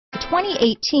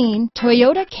2018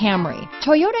 Toyota Camry.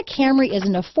 Toyota Camry is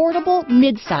an affordable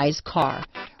mid-size car.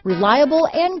 Reliable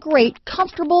and great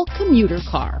comfortable commuter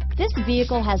car. This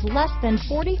vehicle has less than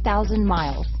 40,000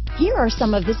 miles. Here are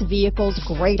some of this vehicle's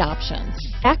great options: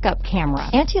 backup camera,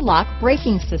 anti-lock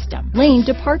braking system, lane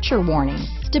departure warning,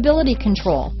 stability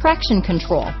control, traction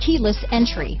control, keyless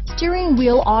entry, steering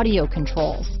wheel audio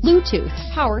controls, Bluetooth,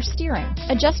 power steering,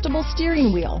 adjustable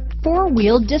steering wheel,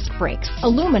 four-wheel disc brakes,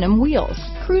 aluminum wheels,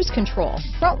 cruise control,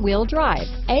 front-wheel drive,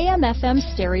 AM/FM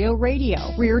stereo radio,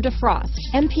 rear defrost,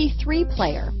 MP3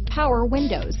 player, power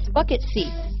windows, bucket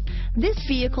seats. This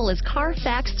vehicle is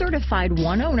Carfax certified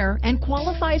one owner and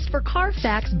qualifies for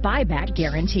Carfax buyback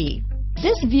guarantee.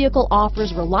 This vehicle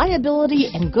offers reliability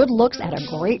and good looks at a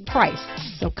great price.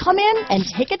 So come in and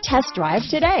take a test drive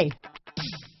today.